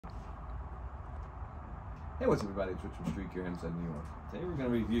Hey, what's up, everybody? It's Rich from Street Gear, Hempstead, New York. Today we're going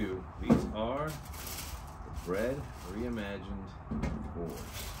to review, these are the Bred Reimagined 4s.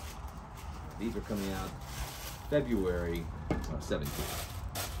 These are coming out February 17th.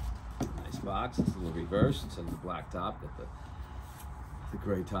 Nice box. It's a little reversed. It's on the black top, got the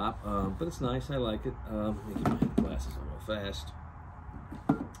gray top, but it's nice. I like it. Let me get my glasses on real fast.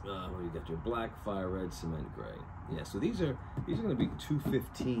 You got your black, fire red, cement gray. Yeah, so these are going to be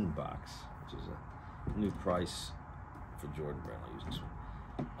 $215 box, which is a new price for Jordan Brand. I'll use this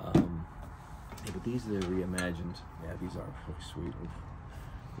one. Yeah, but these are reimagined. Yeah, these are really sweet.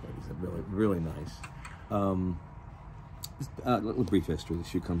 Yeah, these are really nice. A little brief history. The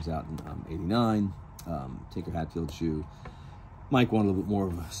shoe comes out in '89. Tinker Hatfield shoe. Mike wanted a little bit more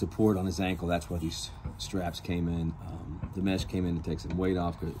of a support on his ankle. That's why these straps came in. The mesh came in to take some weight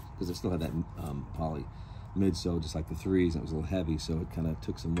off because it still had that poly midsole, just like the 3s. And it was a little heavy, so it kind of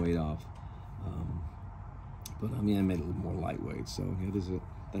took some weight off. But I mean, I made it a little more lightweight. So yeah,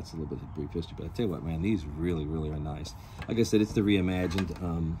 that's a little bit of brief history. But I tell you what, man, these really are nice. Like I said, it's the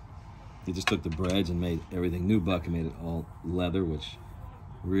reimagined. They just took the Breds and made everything nubuck and made it all leather, which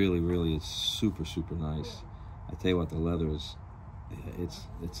really is super nice. I tell you what, the leather is. Yeah,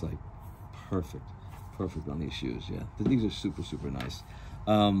 it's like perfect on these shoes. Yeah, these are super nice.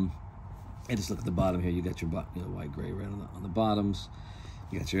 And just look at the bottom here. You got your white, gray, red on the bottoms.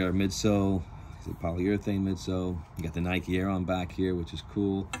 You got your midsole, the polyurethane midsole. You got the Nike Air on back here, which is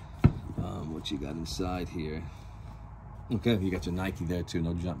cool. What you got inside here? Okay, you got your Nike there too.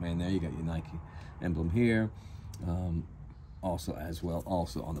 No Jumpman there. You got your Nike emblem here. Also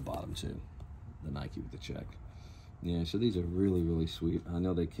on the bottom too, the Nike with the check. Yeah, so these are really sweet. I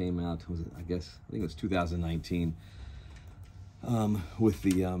know they came out, I think it was 2019, with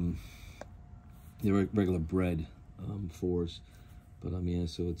the regular Bred 4s. But I mean,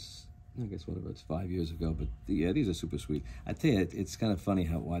 so it's, I guess whatever, it's 5 years ago. But yeah, these are super sweet. I tell you, it's kind of funny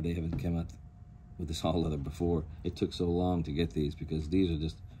why they haven't come out with this all leather before. It took so long to get these because these are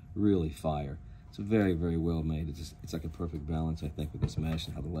just really fire. It's very well made. It's like a perfect balance, I think, with this mesh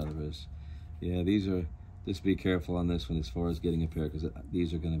and how the leather is. Yeah, these are. Just be careful on this one as far as getting a pair, because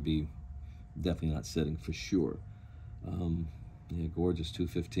these are going to be definitely not sitting for sure. Yeah, gorgeous,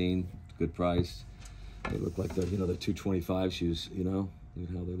 $215, good price. They look like the the 225 shoes. Look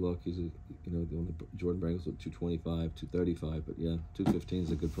at how they look. These are, the Jordan Brand look 225, 235, but yeah, 215 is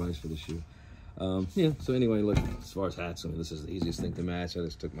a good price for the shoe. Yeah. So anyway, look, as far as hats, I mean, this is the easiest thing to match. I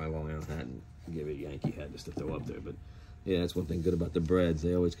just took my long arm hat and gave it a Yankee hat just to throw up there, but. Yeah, that's one thing good about the Breds.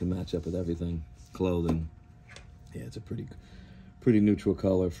 They always can match up with everything. Clothing. Yeah, it's a pretty neutral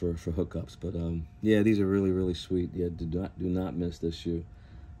color for hookups. But yeah, these are really sweet. Yeah, do not miss this shoe.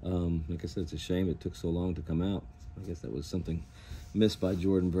 Like I said, it's a shame it took so long to come out. I guess that was something missed by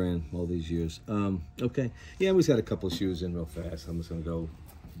Jordan Brand all these years. Okay, yeah, we just got a couple of shoes in real fast. I'm just gonna go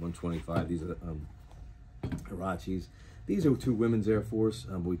 125. These are Hirachis. These are 2 women's Air Force.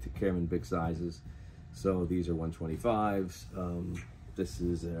 We took care of them in big sizes. So these are 125s. This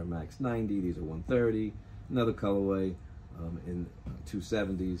is Air Max 90. These are 130. Another colorway in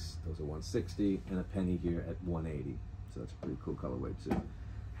 270s. Those are 160, and a penny here at 180. So that's a pretty cool colorway too.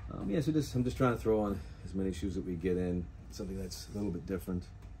 Yeah, so I'm just trying to throw on as many shoes that we get in, something that's a little bit different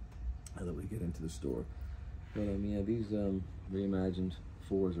that we get into the store. But yeah, these reimagined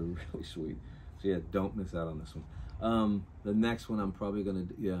 4s are really sweet. So yeah, don't miss out on this one. The next one I'm probably gonna,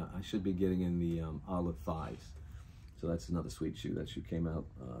 I should be getting in the Olive 5s. So that's another sweet shoe. That shoe came out,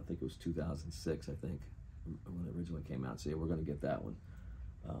 I think it was 2006, I think, when it originally came out. So yeah, we're gonna get that one.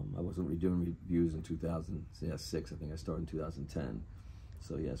 I wasn't doing reviews in 2006. I think I started in 2010.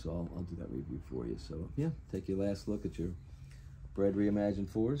 So yeah, so I'll do that review for you. So yeah, take your last look at your Bred Reimagined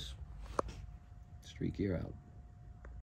 4s. Street Gear out.